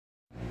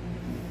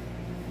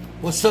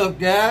What's up,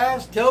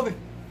 guys? Toby,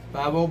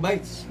 50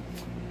 Baits.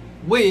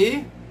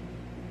 We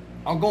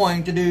are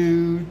going to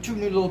do two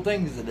new little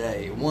things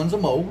today. One's a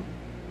mold,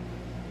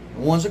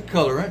 and one's a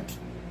colorant.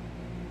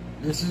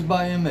 This is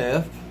by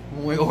MF.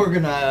 When we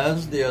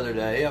organized the other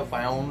day, I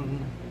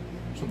found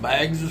some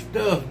bags of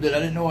stuff that I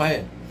didn't know I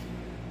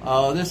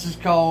had. This is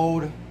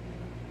called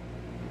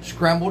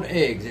Scrambled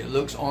Eggs. It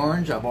looks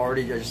orange. I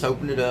just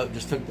opened it up,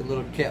 just took the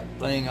little cap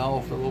thing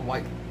off, the little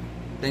white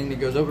thing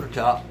that goes over the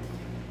top.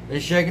 Then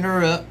shaking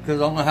her up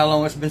because I don't know how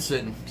long it's been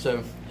sitting.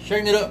 So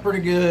shaking it up pretty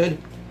good.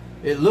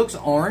 It looks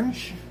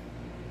orange-ish.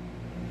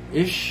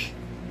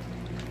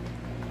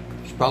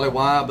 That's probably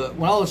why. But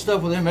when all the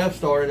stuff with MF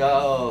started,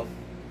 I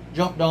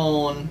jumped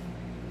on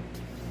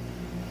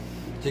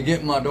to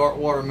get my dark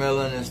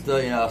watermelon and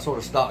stuff. You know, I sort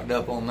of stocked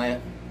up on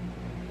that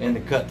and the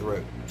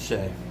cutthroat.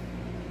 So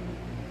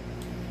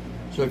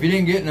if you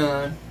didn't get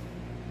none,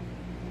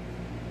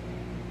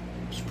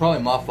 it's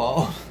probably my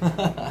fault.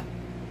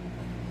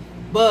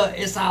 But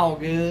it's all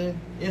good.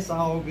 It's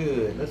all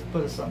good. Let's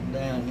put something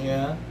down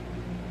here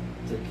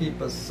to keep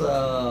us,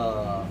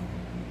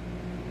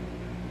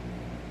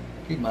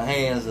 keep my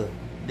hands a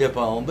dip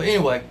on. But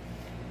anyway,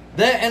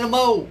 that and a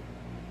mold.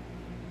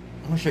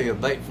 I'm gonna show you a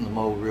bait from the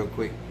mold real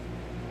quick.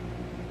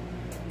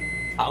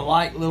 I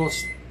like little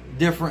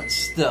different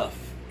stuff,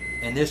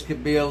 and this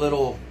could be a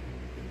little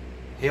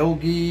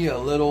helgi, a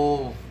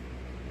little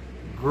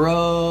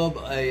grub,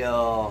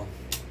 a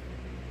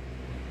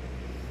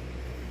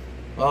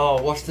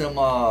oh, what's the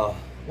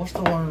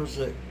worms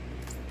that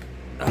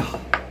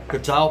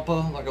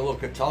catalpa, like a little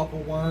catalpa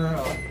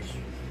worm.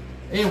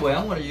 Anyway,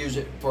 I'm going to use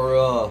it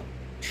for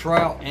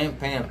trout and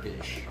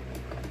panfish.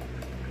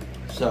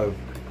 So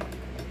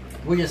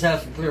we just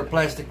have some clear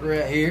plastic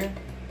right here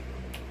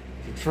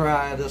to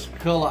try this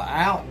color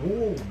out.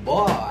 Oh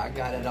boy, I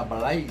got it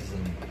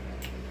blazing.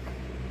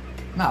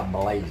 Not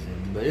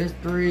blazing, but it's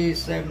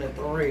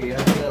 373.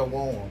 That's a little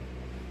warm.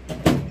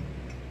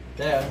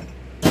 Yeah.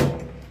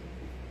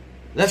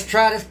 Let's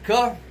try this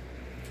color.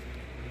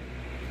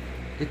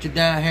 Get you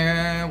down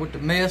here with the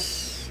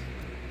mess.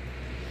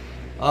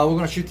 We're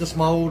going to shoot this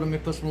mold. Let me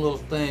put some little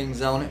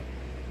things on it.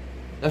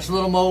 That's a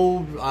little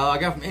mold I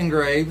got from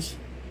NGraves.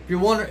 If you're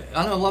wondering,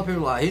 I know a lot of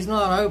people are like, he's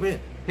not open.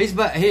 He's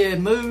back. He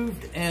had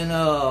moved, and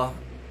not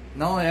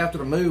only after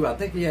the move, I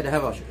think he had to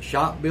have a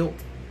shop built.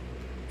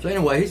 So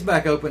anyway, he's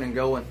back open and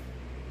going.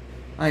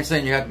 I ain't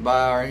saying you have to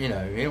buy, or you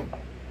know,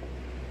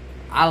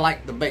 I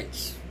like the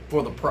baits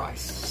for the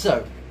price.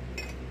 So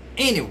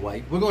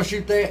anyway, we're going to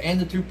shoot that and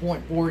the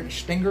 2.4 inch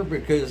stinger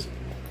because,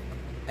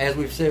 as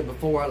we've said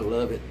before, I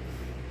love it.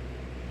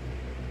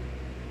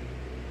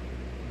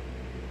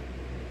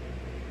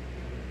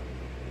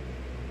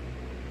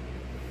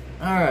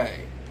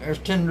 Alright, there's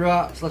 10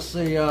 drops. Let's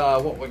see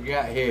what we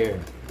got here.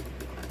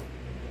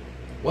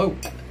 Whoa.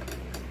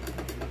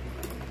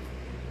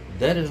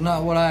 That is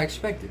not what I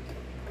expected.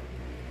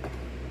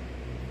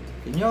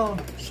 Can y'all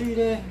see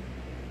that?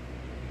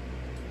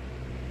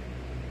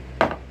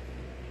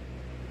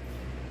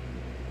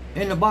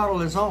 And the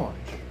bottle is orange.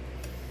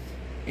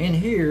 In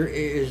here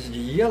is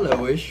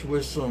yellowish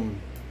with some,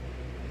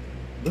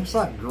 looks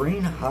like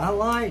green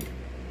highlight.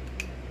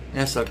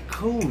 And it's a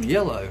cool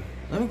yellow.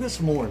 Let me get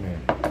some more in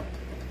there.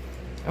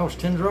 That was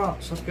 10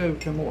 drops. Let's go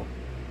 10 more.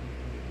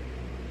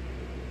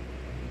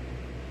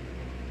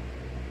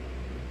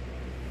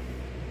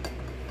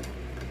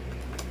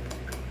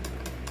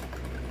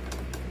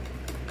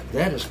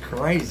 That is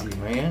crazy,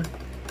 man.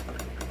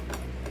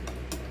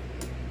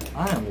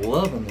 I am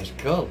loving this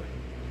color.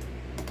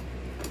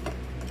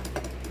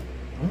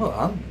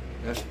 Well,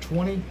 that's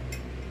 20.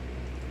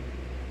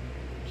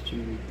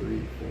 2,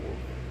 3, 4.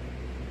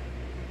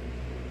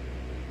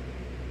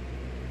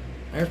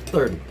 There's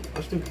 30.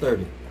 Let's do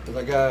 30. Because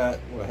I got,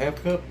 what, a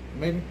half cup,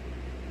 maybe?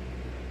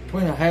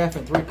 Between a half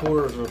and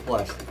 3/4 of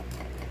plastic.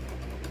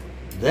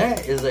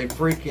 That is a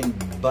freaking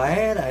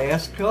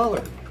badass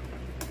color.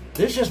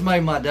 This just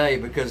made my day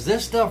because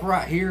this stuff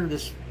right here,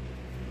 this,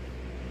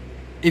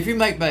 if you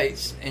make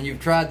baits and you've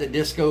tried the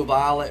disco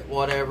violet,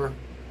 whatever,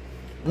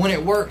 when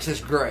it works, it's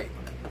great.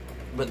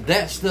 But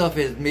that stuff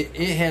it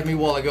had me a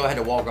while ago. I had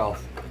to walk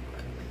off.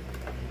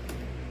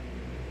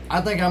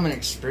 I think I'm an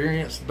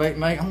experienced bait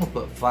mate. I'm gonna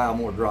put 5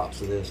 more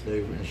drops of this,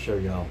 dude, and show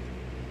y'all.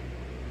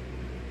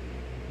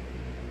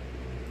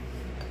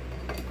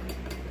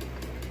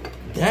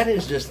 That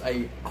is just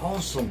a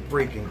awesome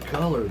freaking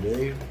color,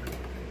 dude.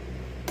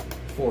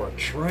 For a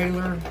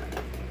trailer.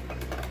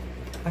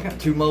 I got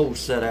 2 molds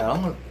set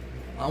out.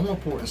 I'm gonna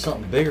pour it in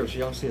something bigger so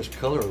y'all see this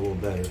color a little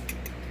better.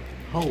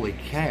 Holy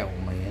cow,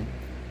 man.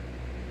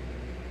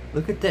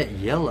 Look at that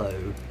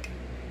yellow.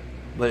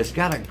 But it's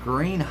got a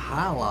green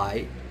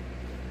highlight.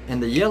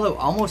 And the yellow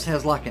almost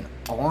has like an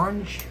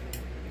orange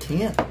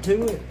tint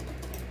to it.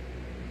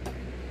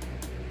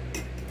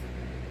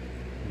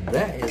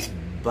 That is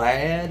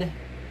bad.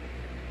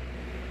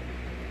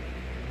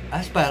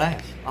 That's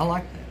badass. I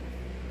like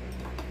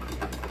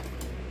that.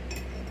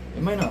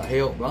 It may not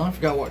help, but I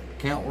forgot what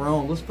count we're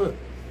on. Let's put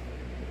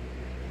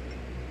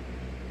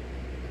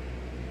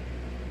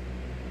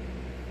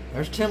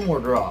There's 10 more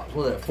drops.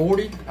 What's that,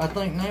 40, I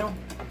think now?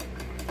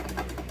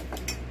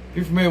 If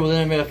you're familiar with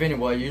MF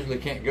anyway, you usually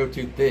can't go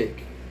too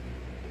thick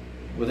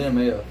with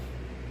MF.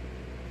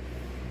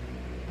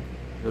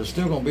 There's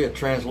still going to be a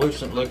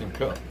translucent looking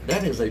cup.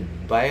 That is a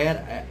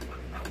bad,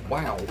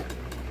 wow.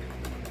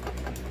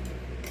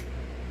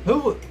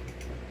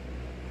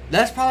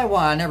 That's probably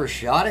why I never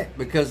shot it,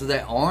 because of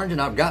that orange, and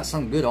I've got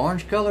some good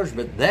orange colors,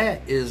 but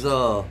that is,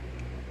 oh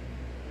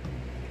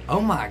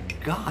my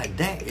God,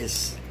 that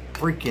is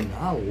freaking,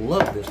 I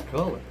love this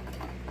color.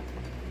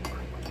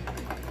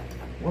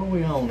 What are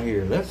we on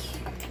here? That's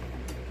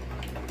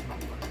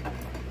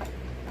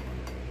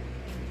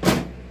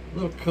a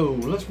little cool.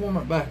 Let's warm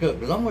it back up,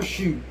 because I'm going to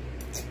shoot.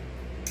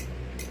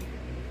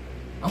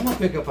 I'm going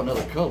to pick up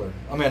another color.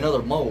 I mean,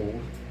 another mold.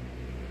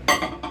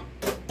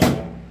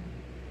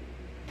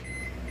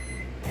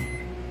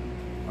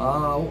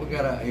 What we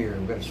got out here?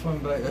 We got a swim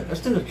bait.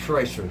 Let's do the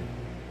tracer.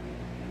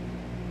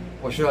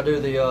 Or should I do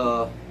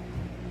the,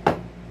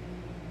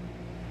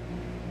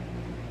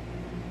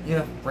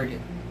 yeah, freak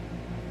it.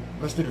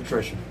 Let's do the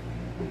tracer.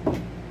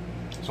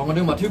 So I'm going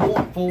to do my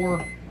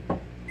 2.4,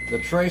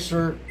 the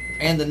tracer,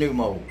 and the new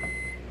mold.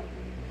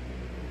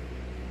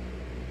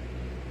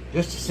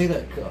 Just to see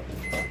that cup.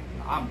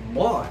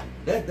 Boy,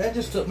 that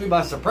just took me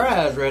by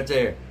surprise right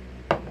there.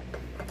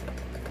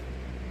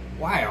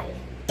 Wow.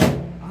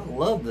 I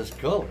love this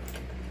color.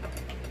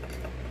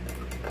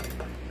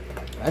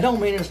 I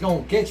don't mean it's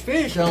going to catch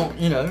fish on,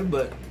 you know,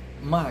 but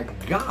my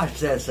gosh,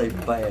 that's a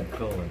bad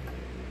color.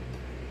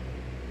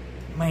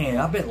 Man,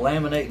 I've been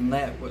laminating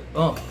that with,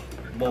 oh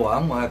boy,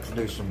 I'm going to have to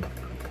do some,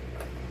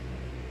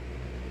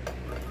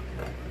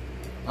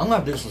 I'm going to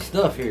have to do some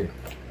stuff here.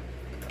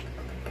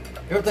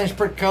 Everything's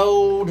pretty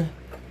cold.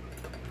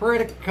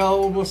 Pretty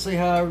cold. We'll see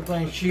how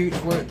everything shoots.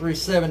 We're at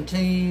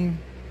 317.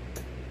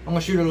 I'm going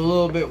to shoot it a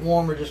little bit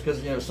warmer just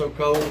because, you know, it's so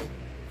cold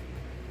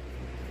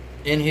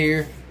in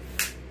here.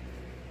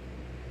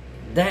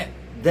 That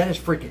is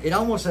freaking, it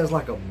almost has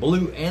like a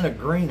blue and a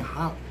green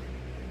hot.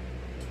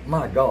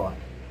 My God.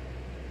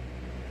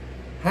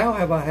 How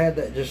have I had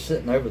that just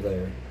sitting over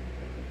there?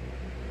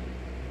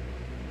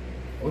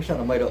 I wish I'd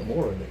have made up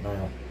more of it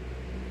now.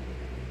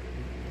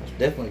 It's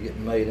definitely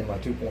getting made in my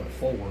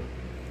 2.4.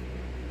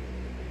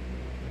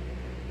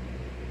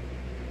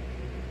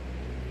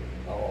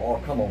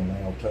 Oh, come on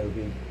now,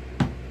 Toby.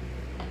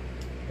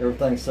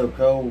 Everything's so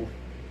cold.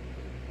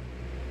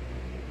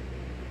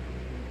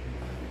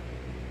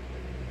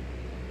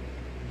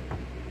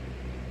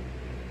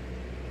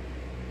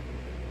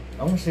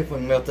 I want to see if we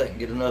can melt that and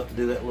get enough to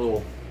do that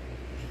little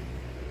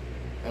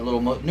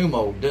new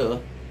mold. Duh.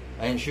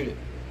 I didn't shoot it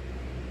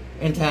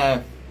in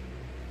time.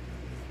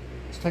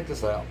 Let's take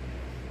this out.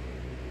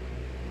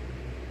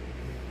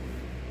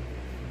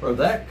 Bro,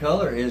 that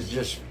color is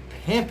just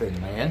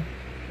pimping, man.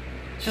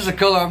 It's just a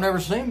color I've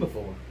never seen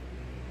before.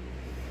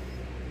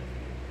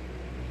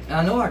 And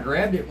I know I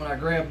grabbed it when I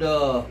grabbed,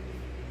 like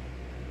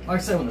I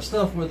said, when the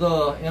stuff with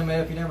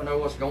MF, you never know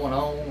what's going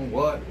on,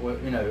 what,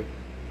 you know.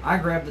 I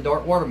grabbed the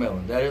dark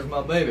watermelon. That is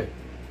my baby.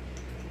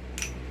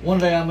 One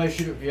day I may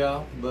shoot it for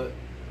y'all, but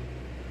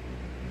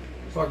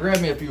so I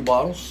grabbed me a few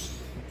bottles,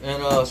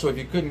 and so if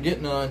you couldn't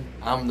get none,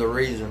 I'm the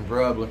reason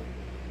probably.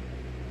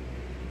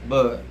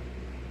 But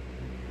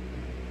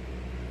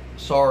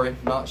sorry,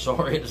 not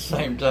sorry at the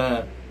same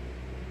time.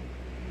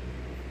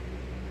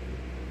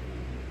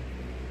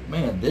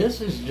 Man,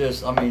 this is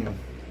just, I mean,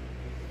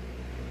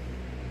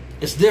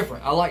 it's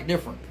different. I like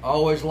different. I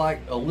always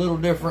like a little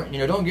different. You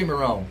know, don't get me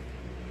wrong.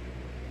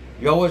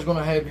 You're always going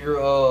to have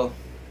your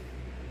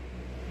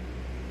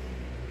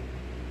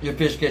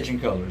fish catching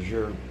colors,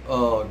 your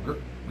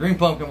green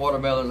pumpkin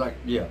watermelons, like,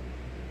 yeah.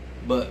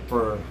 But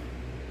for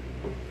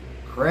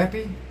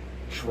crappie,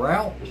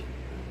 trout,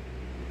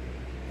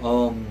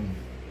 I'm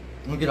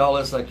gonna get all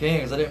this I can,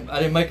 because I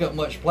didn't make up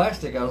much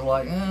plastic. I was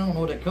like, I don't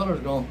know what that color's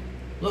gonna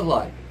look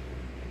like.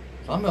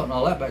 So I'm melting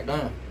all that back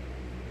down.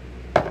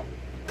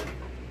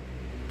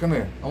 Come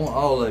here, I want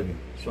all of you,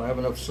 so I have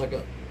enough to suck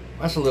up.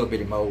 That's a little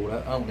bitty mold.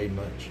 I don't need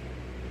much.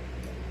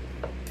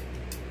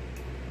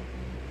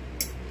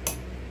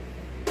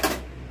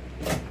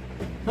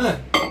 Huh.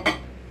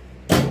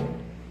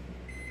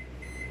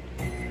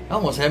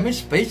 Almost had me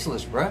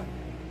speechless, bruh.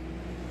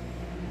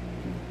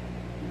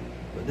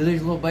 But do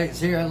these little baits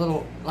here, a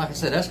little, like I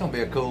said, that's gonna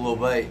be a cool little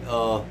bait.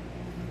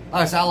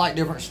 Like I said, I like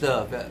different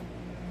stuff.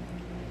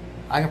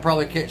 I can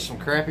probably catch some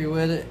crappie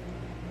with it,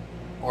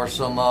 or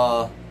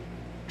some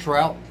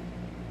trout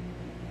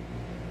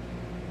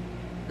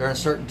during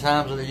certain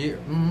times of the year.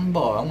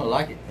 Boy, I'm gonna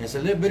like it. It's a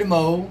little bitty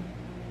mold.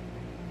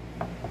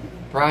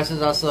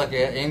 Prices I suck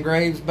at.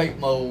 NGraves Bait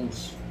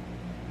Molds.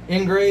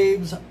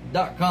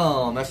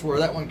 NGraves.com. That's where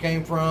that one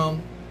came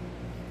from.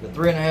 The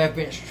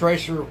 3.5-inch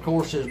tracer, of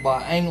course, is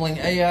by Angling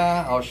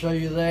AI. I'll show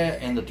you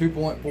that. And the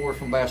 2.4 is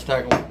from Bass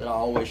Tackle that I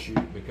always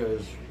shoot,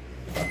 because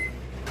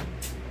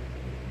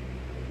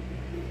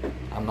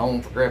I'm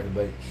known for crappie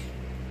baits.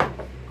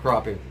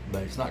 Crappie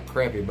baits. Not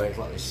crappie baits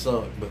like they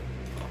suck, but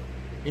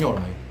you know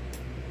what I mean.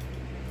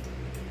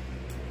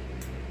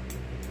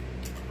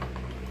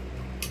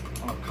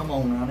 come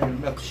on now, I need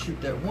enough to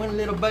shoot that one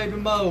little baby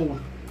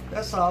mold.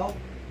 That's all.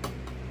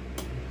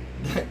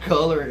 That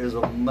color is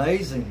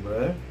amazing,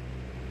 bro.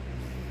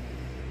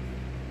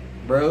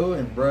 Bro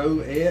and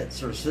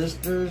broettes or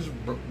sisters,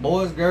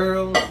 boys,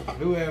 girls,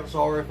 whoever.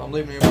 Sorry if I'm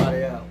leaving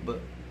anybody out, but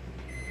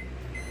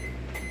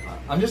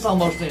I'm just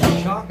almost in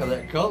shock of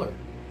that color.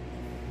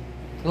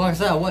 Like I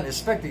said, I wasn't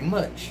expecting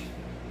much.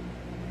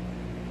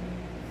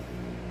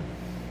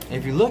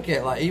 If you look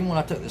at, like, even when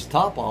I took this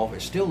top off,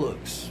 it still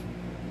looks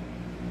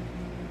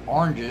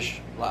orangish.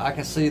 Like, I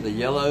can see the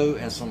yellow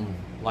and some,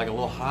 like, a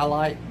little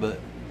highlight, but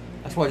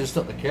that's why I just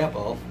took the cap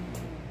off.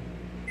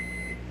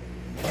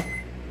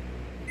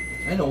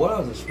 I didn't know what I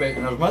was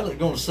expecting. I was mainly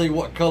going to see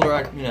what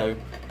color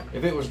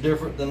if it was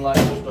different than like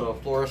just a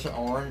fluorescent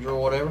orange or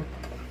whatever.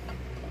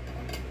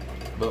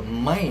 But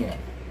man,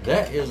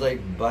 that is a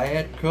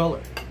bad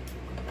color.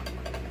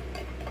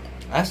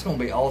 That's going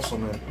to be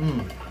awesome.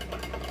 And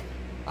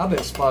I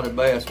bet spotted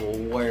bass will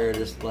wear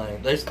this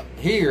thing.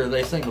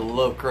 They seem to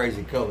love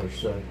crazy colors.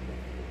 So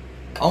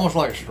almost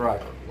like a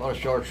striper. A lot of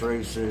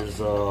chartreuse is,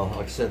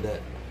 like I said, that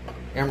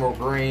emerald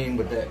green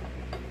with that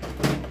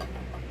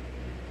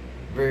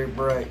very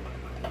bright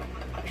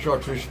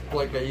chartreuse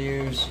flake I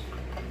use.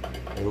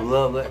 They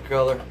love that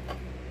color.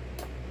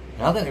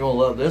 And I think they're going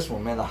to love this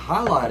one, man. The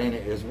highlight in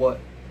it is what...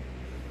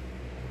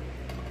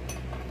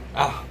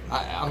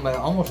 I'm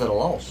almost at a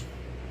loss.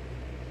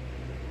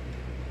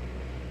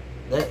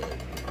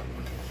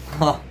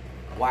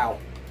 Wow.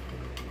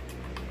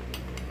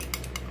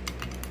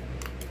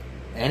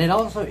 And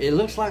it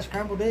looks like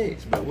scrambled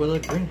eggs, but with a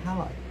green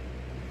highlight.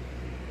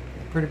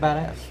 Pretty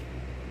badass.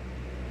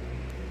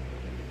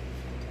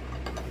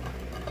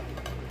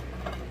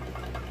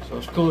 So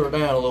let's cool her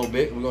down a little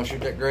bit. We're going to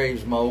shoot that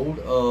NGraves mold.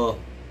 Of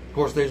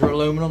course, these are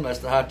aluminum. That's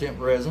the high temp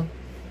resin.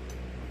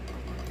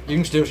 You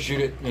can still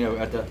shoot it,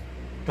 at the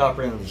top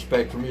end of the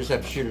spectrum. You just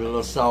have to shoot it a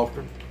little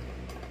softer.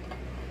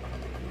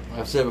 Like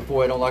I've said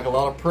before, I don't like a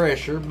lot of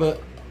pressure,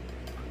 but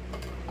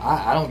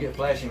I don't get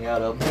flashing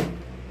out of them.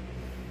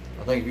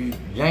 I think if you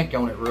yank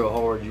on it real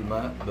hard, you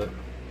might, but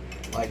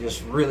like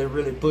just really,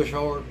 really push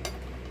hard.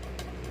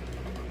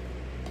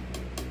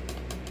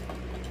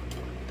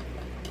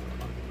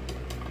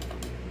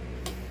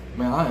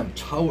 Man,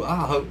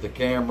 I hope the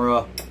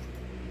camera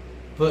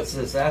puts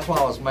this. That's why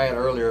I was mad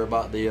earlier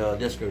about the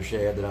disco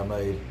shad that I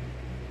made,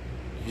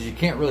 because you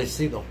can't really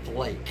see the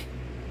flake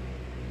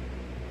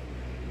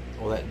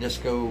or that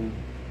disco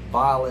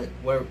violet,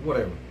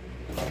 whatever.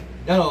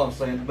 You know what I'm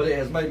saying? But it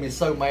has made me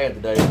so mad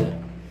today that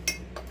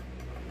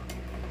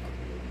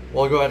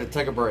we'll go ahead and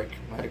take a break.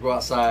 I had to go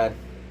outside,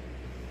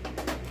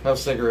 have a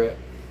cigarette,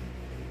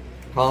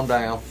 calm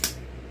down.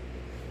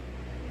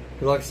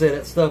 Because like I said,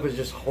 that stuff is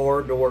just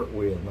hard to work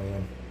with,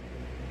 man.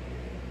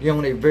 You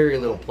only need very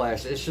little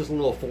plastic. It's just a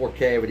little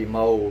 4-cavity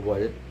mold.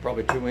 What,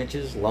 probably 2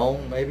 inches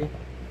long, maybe?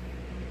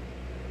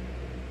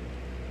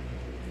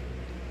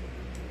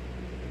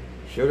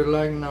 Shoot it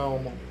like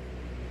normal.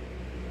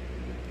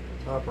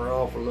 Top her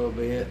off a little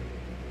bit.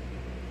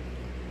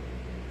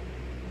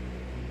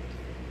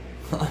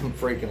 I'm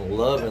freaking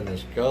loving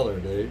this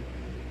color, dude.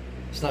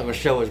 It's not going to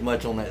show as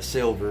much on that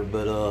silver,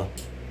 but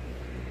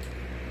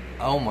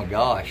oh my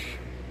gosh.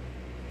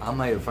 I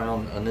may have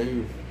found a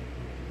new,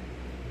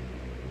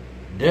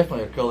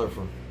 definitely a color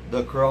for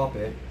the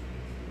crappie.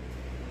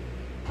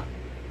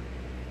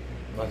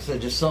 Like I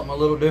said, just something a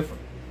little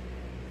different.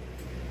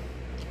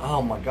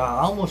 Oh my God,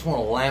 I almost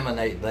want to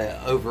laminate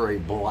that over a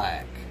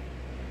black.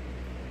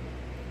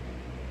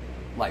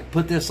 Like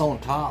put this on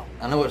top.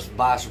 I know it's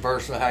vice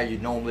versa how you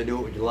normally do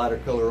it with your lighter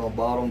color on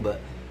bottom, but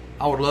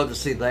I would love to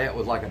see that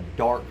with like a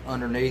dark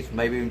underneath,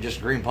 maybe even just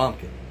green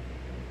pumpkin.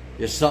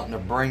 Just something to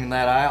bring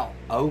that out.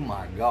 Oh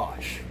my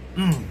gosh.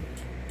 I'm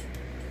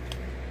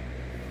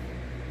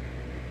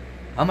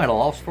at a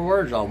loss for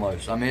words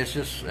almost. I mean,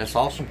 it's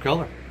awesome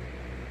color.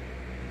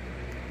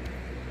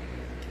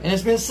 And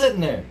it's been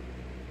sitting there.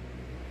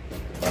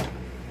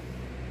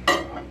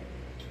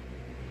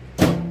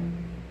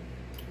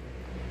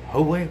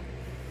 Oh well.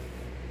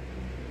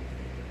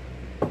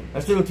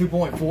 Let's do a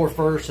 2.4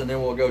 first, and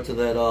then we'll go to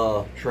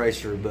that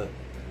tracer. But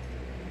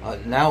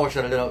now I wish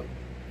I'd have done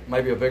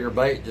maybe a bigger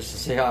bait just to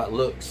see how it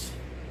looks.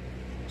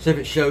 See if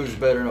it shows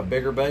better in a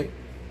bigger bait.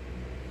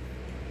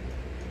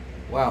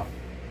 Wow.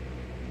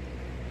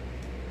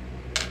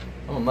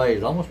 I'm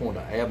amazed. I almost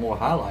wanted to add more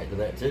highlight to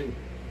that too.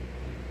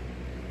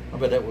 I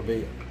bet that would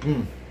be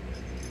oh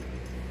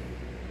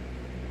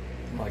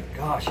my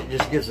gosh, it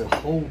just gives a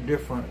whole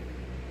different.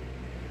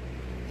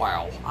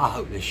 Wow, I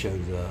hope this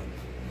shows up.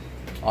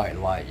 Alright,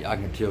 light, I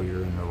can tell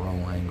you're in the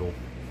wrong angle.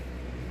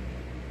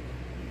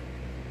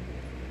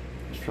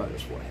 Let's try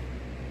this way.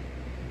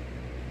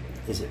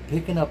 Is it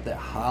picking up that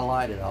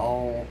highlight at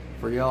all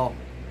for y'all?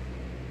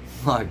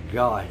 My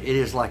God, it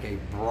is like a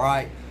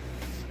bright.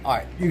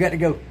 Alright, you got to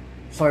go.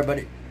 Sorry,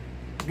 buddy.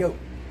 Go.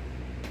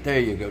 There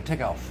you go.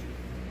 Take off.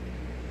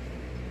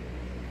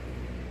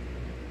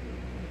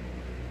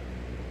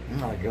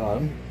 My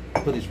God,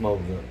 put these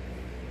molds up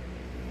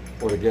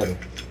or together,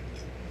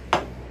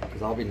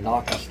 because I'll be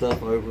knocking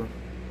stuff over.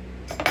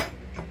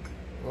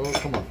 Oh,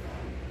 come on.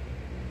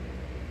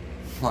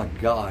 My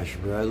gosh,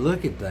 bro.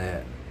 Look at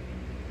that.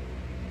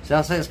 See,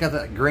 I say it's got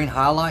that green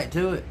highlight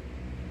to it.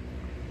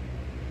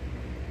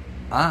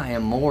 I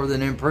am more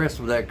than impressed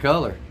with that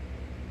color.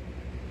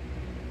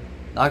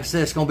 Like I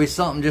said, it's going to be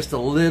something just a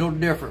little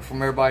different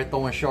from everybody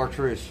throwing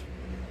chartreuse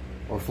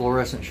or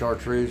fluorescent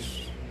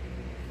chartreuse.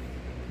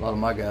 A lot of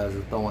my guys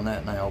are throwing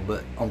that now,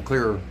 but on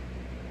clear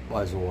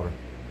bodies of water.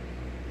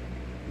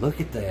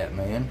 Look at that,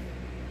 man.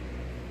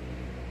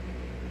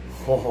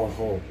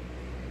 Oh.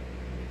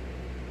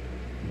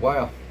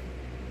 Wow.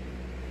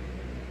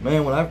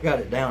 Man, when I've got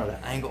it down at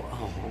an angle,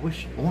 oh, I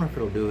wonder if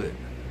it'll do it.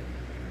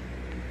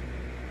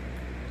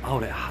 Oh,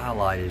 that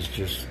highlight is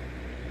just,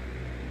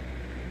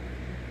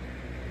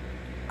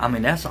 I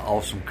mean, that's an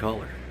awesome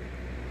color.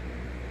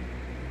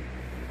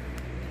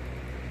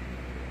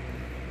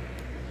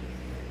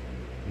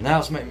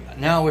 Now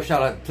now I wish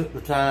I'd have took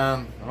the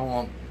time. I don't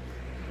want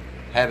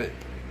to have it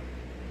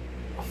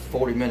a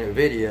 40-minute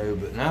video,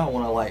 but now I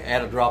want to like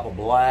add a drop of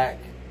black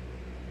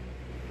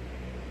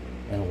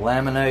and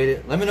laminate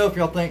it. Let me know if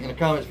y'all think in the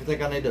comments if you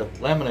think I need to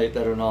laminate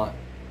that or not.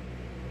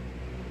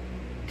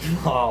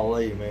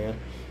 Golly, man.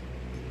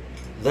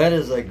 That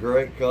is a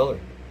great color.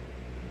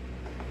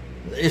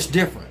 It's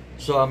different.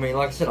 So, I mean,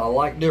 like I said, I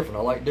like different.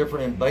 I like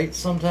different in baits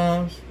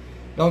sometimes.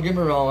 Don't get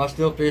me wrong, I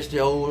still fish the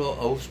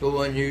old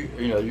school and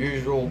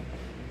usual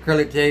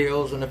curly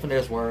tails and the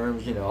finesse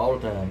worms, all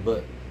the time.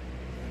 But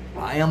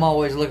I am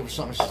always looking for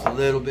something just a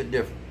little bit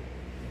different.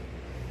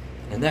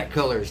 And that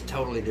color is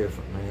totally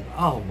different, man.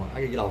 Oh my, I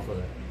gotta get off of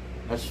that.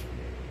 That's,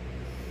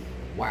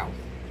 wow.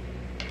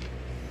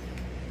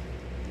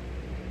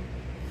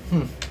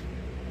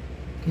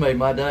 Made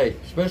my day,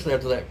 especially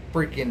after that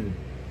freaking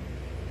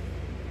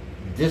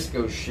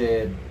disco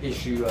shed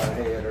issue I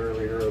had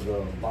earlier,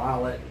 the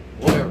violet,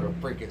 whatever the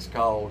freak it's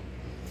called.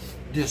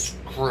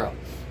 Just crap.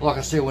 Like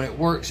I said, when it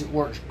works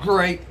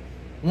great.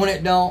 When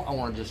it don't, I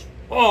want to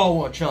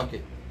chunk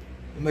it.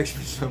 It makes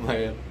me so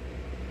mad.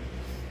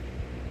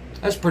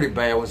 That's pretty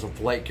bad when a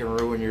flake can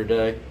ruin your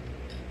day.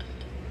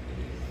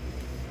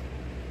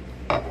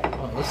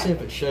 Right, let's see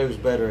if it shows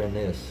better in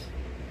this.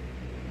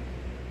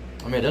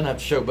 I mean, it doesn't have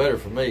to show better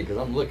for me because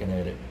I'm looking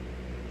at it.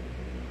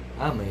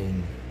 I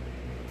mean,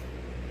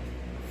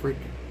 freaking.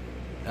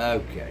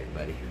 Okay,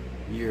 buddy,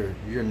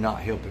 you're not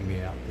helping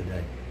me out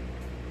today.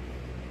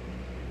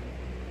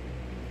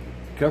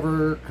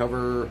 Cover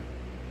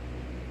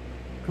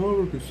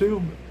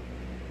concealment.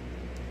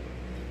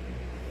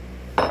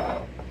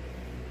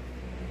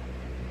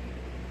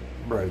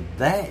 Bro,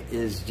 that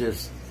is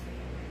just,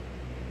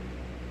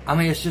 I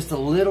mean, it's just a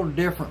little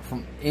different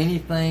from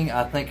anything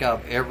I think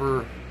I've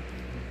ever,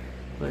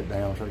 put it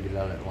down, try to get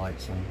out of that light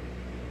some,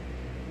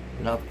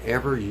 that I've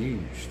ever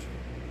used.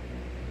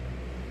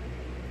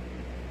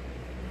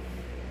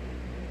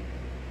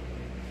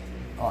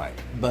 Alright,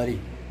 buddy,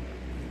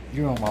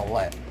 you're on my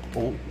lap.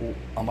 Oh,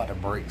 I'm about to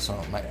break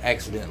something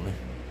accidentally.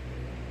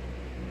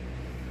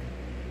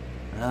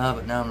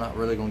 But now I'm not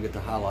really going to get the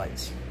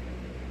highlights.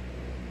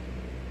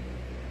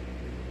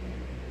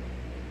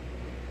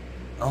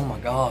 Oh my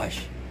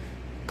gosh.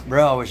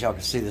 Bro, I wish y'all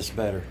could see this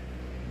better.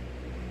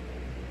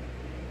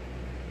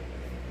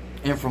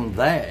 And from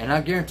that, and I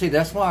guarantee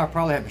that's why I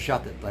probably haven't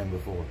shot that thing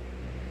before.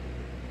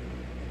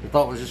 I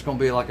thought it was just going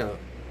to be like an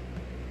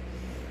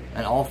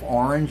off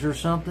orange or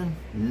something.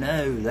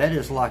 No, that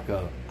is like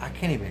a, I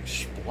can't even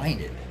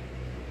explain it.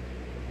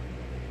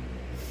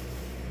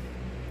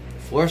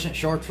 Fluorescent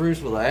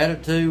chartreuse with an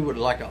attitude with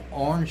like an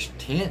orange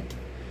tint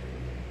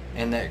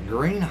and that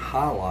green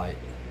highlight.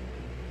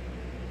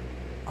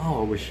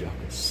 Oh, I wish y'all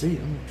could see.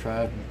 I'm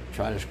gonna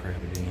try this crap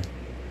again.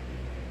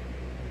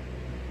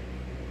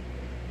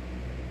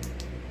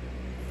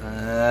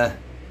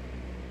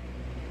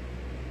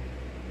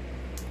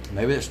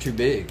 Maybe it's too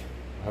big.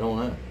 I don't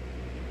know.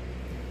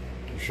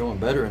 It's showing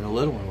better in the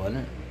little one,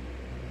 wasn't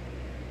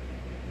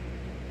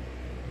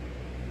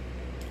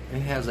it?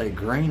 It has a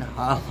green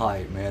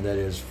highlight, man. That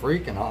is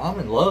freaking. I'm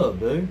in love,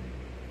 dude.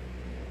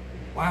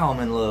 Wow, I'm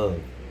in love.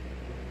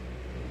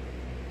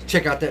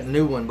 Check out that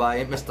new one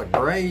by Mr.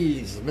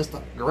 Graves.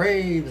 Mr.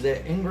 Graves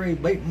at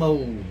NGraves Bait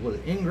Molds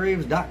with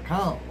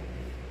NGraves.com.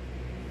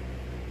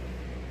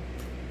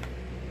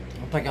 I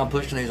don't think I'm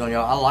pushing these on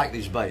y'all. I like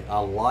these bait. I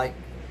like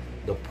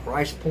the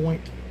price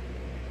point,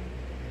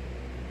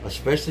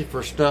 especially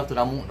for stuff that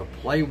I'm wanting to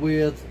play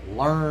with,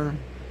 learn,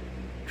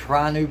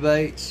 try new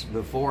baits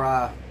before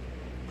I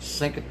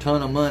sink a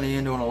ton of money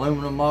into an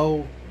aluminum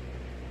mold.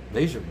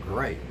 These are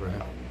great, bro.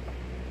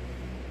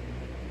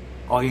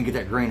 Oh, you can get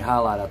that green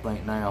highlight, I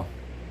think, now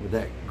with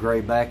that gray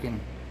backing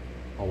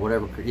or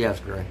whatever. Yeah, it's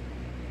gray.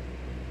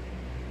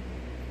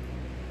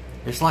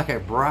 It's like a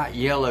bright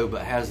yellow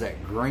but has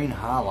that green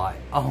highlight.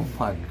 Oh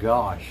my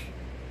gosh.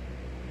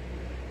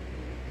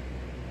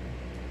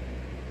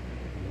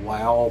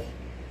 Wow.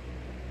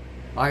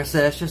 Like I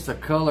said, it's just a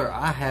color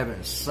I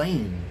haven't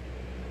seen.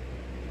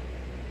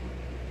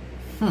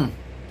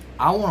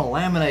 I want to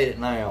laminate it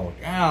now.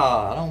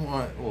 God, I don't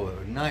want it.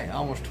 What,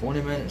 almost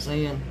 20 minutes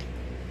in.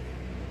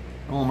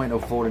 I won't make no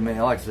 40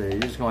 minute. Like I said,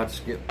 you're just gonna have to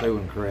skip through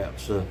and crap.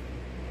 So,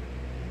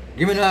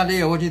 give me an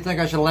idea. What do you think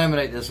I should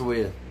laminate this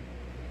with?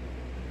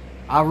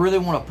 I really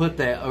want to put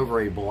that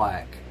over a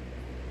black.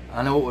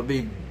 I know it would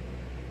be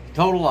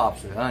total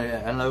opposite.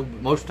 I know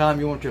most of the time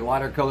you want your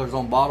lighter colors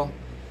on bottom,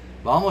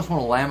 but I almost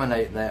want to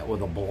laminate that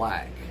with a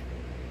black.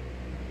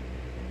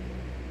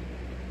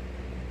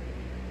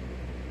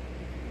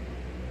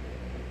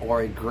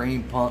 Or a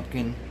green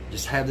pumpkin.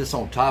 Just have this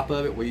on top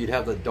of it where you'd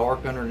have the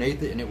dark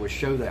underneath it and it would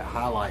show that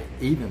highlight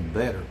even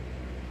better.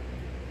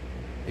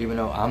 Even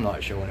though I'm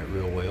not showing it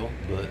real well,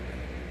 but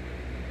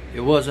it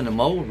was in the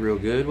mold real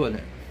good,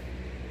 wasn't it?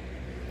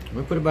 Let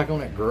me put it back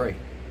on that gray.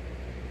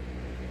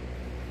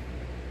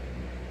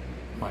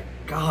 My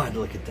God,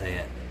 look at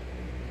that.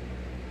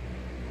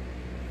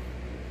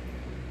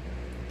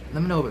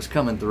 Let me know if it's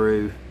coming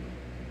through.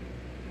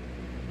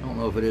 I don't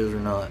know if it is or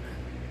not.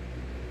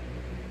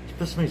 Let's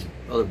put some of these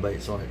other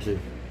baits on it too.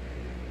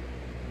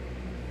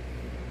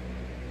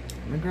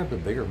 Let me grab the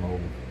bigger mold.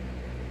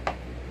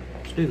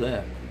 Let's do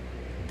that.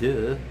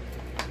 Duh.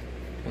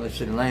 Well, let's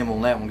see the name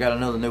on that one. Got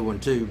another new one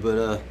too,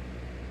 but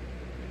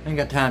ain't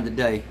got time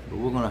today. But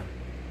we're gonna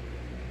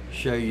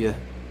show you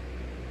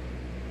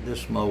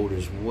this mold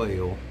as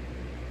well.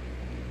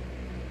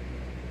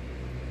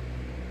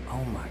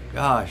 Oh my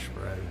gosh,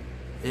 bro.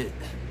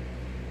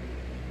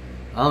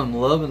 I'm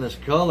loving this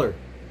color.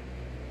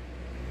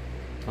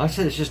 Like I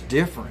said, it's just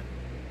different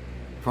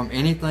from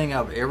anything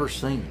I've ever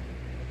seen.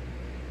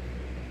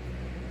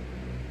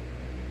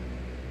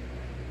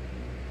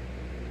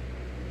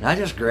 And I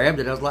just grabbed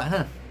it. I was like,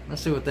 huh,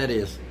 let's see what that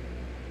is.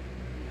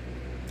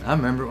 I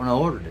remember it when I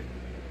ordered it.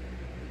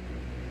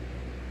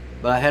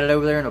 But I had it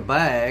over there in a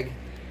bag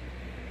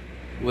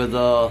with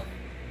you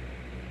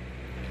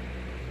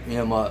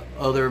know,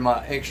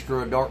 my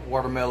extra dark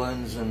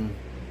watermelons and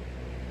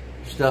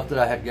stuff that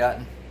I had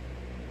gotten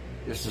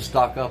just to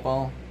stock up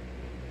on.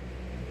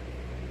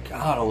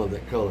 God, I love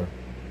that color.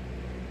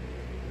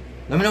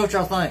 Let me know what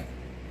y'all think.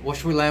 What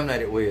should we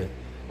laminate it with?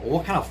 Or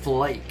what kind of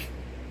flake?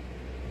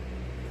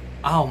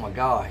 Oh my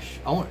gosh.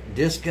 I want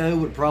disco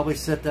would probably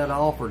set that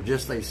off, or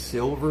just a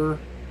silver.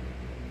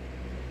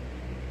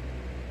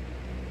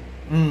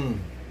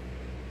 I'm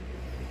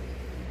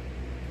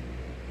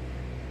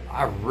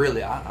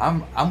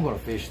gonna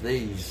fish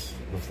these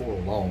before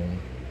long.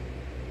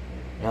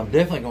 And I'm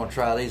definitely gonna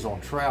try these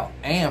on trout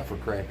and for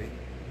crappie.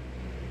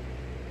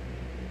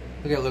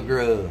 Look at that little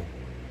grub.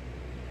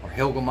 Or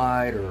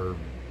helgamite, or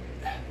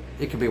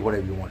it could be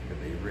whatever you want it to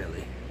be,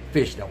 really.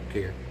 Fish don't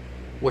care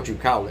what you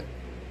call it.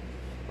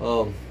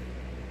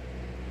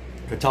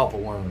 Catawba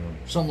worm,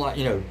 something like,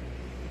 you know,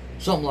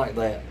 something like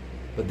that.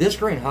 But this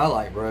green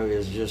highlight, bro,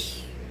 is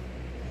just,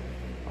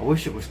 I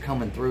wish it was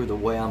coming through the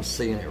way I'm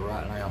seeing it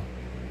right now.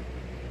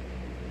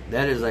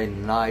 That is a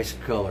nice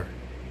color.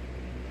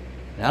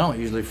 Now, I don't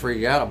usually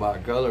freak out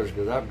about colors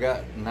because I've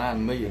got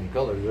 9 million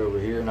colors over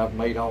here, and I've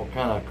made all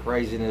kind of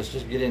craziness.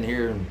 Just get in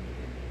here and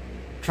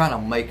trying to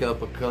make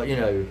up a color, you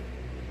know.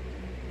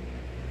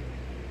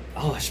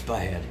 Oh, it's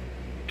bad.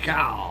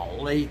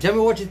 Golly. Tell me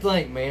what you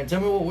think, man.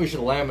 Tell me what we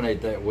should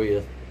laminate that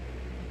with.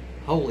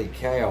 Holy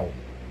cow.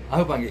 I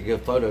hope I can get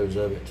good photos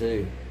of it,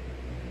 too.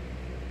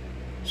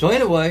 So,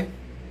 anyway,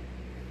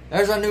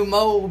 there's our new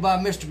mold by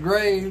Mr.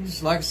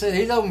 Graves. Like I said,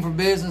 he's open for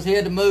business. He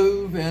had to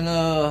move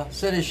and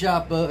set his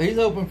shop up. He's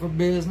open for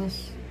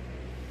business.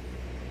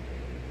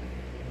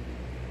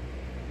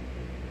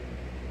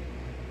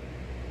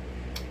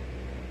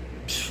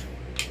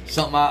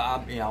 Something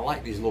I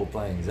like these little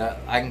things.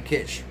 I can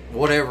catch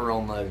whatever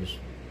on those.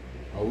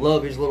 I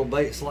love these little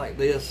baits like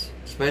this,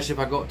 especially if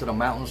I go up to the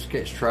mountains to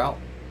catch trout.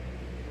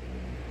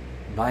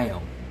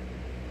 Bam.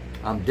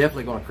 I'm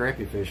definitely going to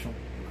crappie fish them.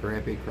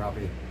 Crappie,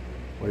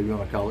 whatever you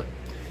want to call it.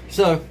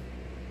 So,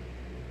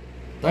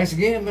 thanks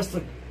again,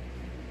 Mr.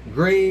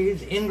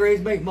 Graves.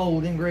 NGraves Bait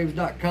Molds.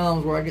 NGraves.com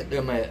is where I get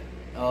them at.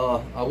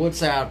 I would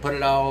say I'd put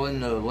it all in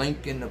the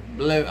link in the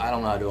below. I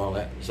don't know how to do all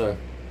that. So,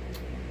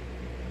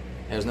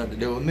 has nothing to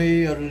do with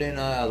me other than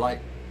I like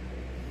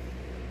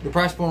the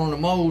price point on the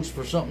molds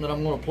for something that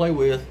I'm going to play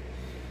with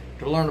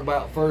to learn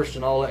about first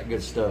and all that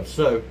good stuff.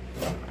 So,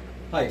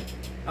 hey,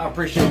 I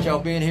appreciate y'all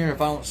being here. If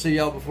I don't see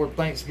y'all before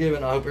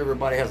Thanksgiving, I hope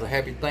everybody has a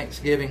happy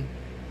Thanksgiving.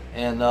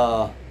 And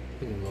I'm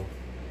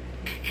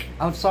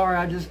sorry,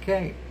 I just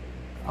can't.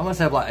 I must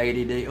have like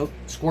ADD. Oh,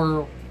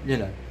 squirrel, you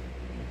know.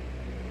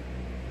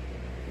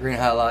 Green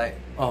highlight.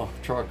 Oh,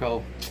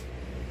 charcoal.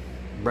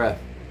 Bruh,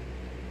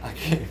 I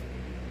can't.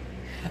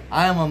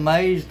 I am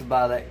amazed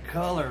by that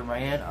color,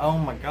 man. Oh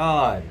my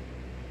God.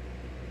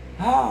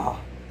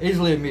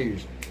 Easily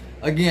amused.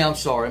 Again, I'm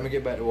sorry. Let me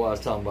get back to what I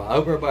was talking about. I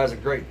hope everybody has a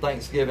great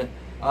Thanksgiving.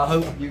 I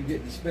hope you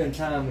get to spend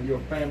time with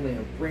your family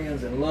and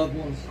friends and loved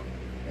ones.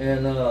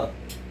 And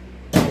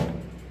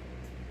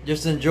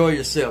just enjoy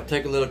yourself.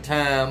 Take a little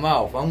time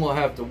off. I'm going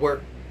to have to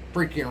work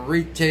freaking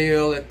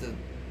retail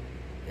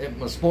at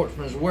my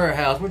Sportsman's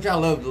Warehouse, which I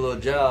love the little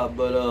job,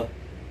 but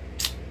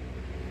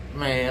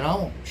man, I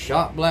don't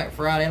shop Black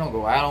Friday. I don't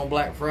go out on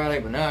Black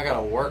Friday, but now I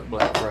got to work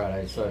Black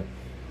Friday. So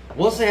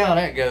we'll see how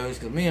that goes,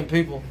 because me and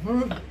people,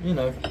 you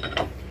know,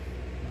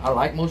 I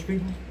like most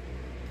people.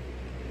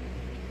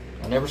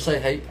 I never say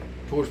hate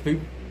towards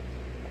people.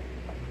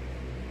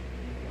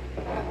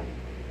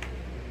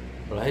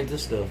 But I hate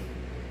this stuff.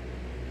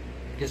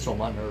 It gets on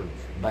my nerves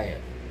bad.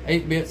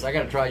 8 bits, I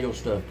gotta try your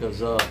stuff,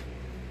 because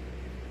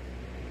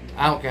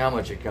I don't care how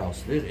much it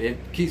costs. It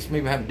keeps me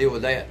from having to deal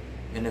with that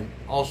and the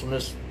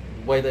awesomeness,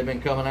 the way they've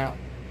been coming out.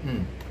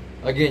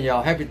 Again,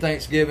 y'all, happy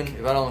Thanksgiving.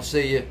 If I don't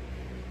see you,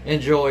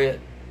 enjoy it.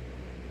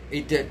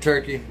 Eat that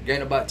turkey,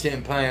 gain about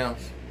 10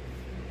 pounds,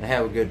 and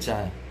have a good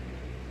time.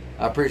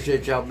 I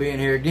appreciate y'all being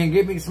here. Again,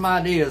 give me some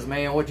ideas,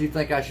 man, what you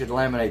think I should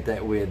laminate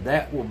that with.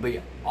 That will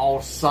be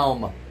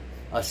awesome,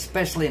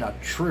 especially in a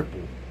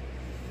triple.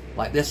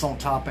 Like this on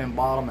top and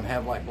bottom and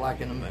have like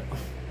black in the middle.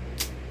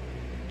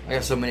 I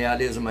got so many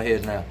ideas in my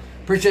head now.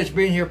 Appreciate you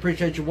being here.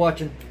 Appreciate you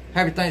watching.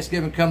 Happy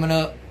Thanksgiving coming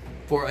up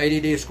before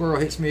ADD squirrel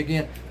hits me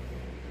again.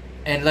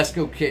 And let's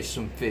go catch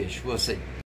some fish. We'll see.